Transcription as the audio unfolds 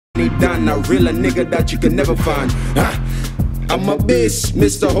deep down, a realer nigga that you can never find. I'm a beast,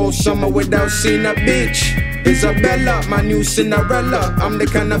 missed the whole summer without seeing a bitch. Isabella, my new Cinderella. I'm the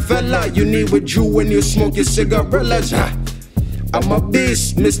kind of fella you need with you when you smoke your cigarillas. I'm a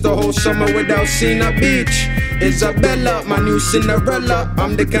beast, missed the whole summer without seeing a beach. Isabella, my new Cinderella.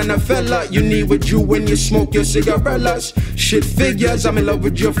 I'm the kind of fella you need with you when you smoke your cigarillas. Shit figures, I'm in love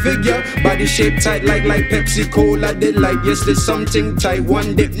with your figure. Body shape tight like Pepsi Cola did like. Yes, there's something tight.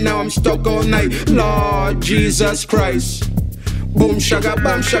 One dip, now I'm stuck all night. Lord Jesus Christ. Boom shaga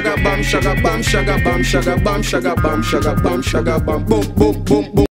bam shaga bam shaga bam shaga bam shaga bam shaga bam shaga bam shaga bam boom boom boom boom.